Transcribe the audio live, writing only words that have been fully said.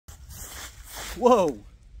Whoa!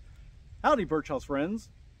 Howdy, Birchouse friends.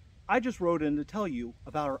 I just wrote in to tell you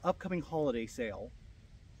about our upcoming holiday sale.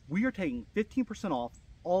 We are taking 15% off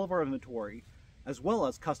all of our inventory, as well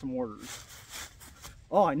as custom orders.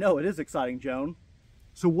 Oh, I know, it is exciting, Joan.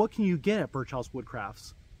 So what can you get at Birchouse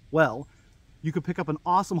Woodcrafts? Well, you could pick up an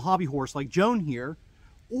awesome hobby horse like Joan here,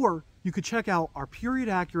 or you could check out our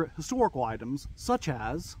period-accurate historical items such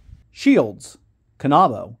as shields,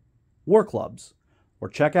 kanabo, war clubs, or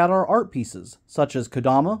check out our art pieces such as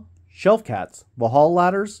kodama, shelf cats, Valhalla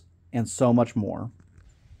ladders, and so much more.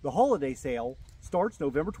 The holiday sale starts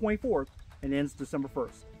November 24th and ends December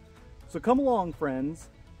 1st. So come along, friends,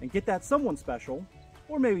 and get that someone special,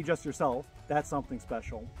 or maybe just yourself, that's something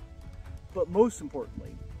special. But most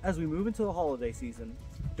importantly, as we move into the holiday season,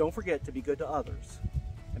 don't forget to be good to others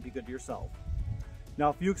and be good to yourself. Now,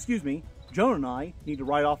 if you excuse me, Joan and I need to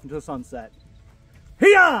ride off into the sunset.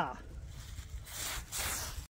 Hiya!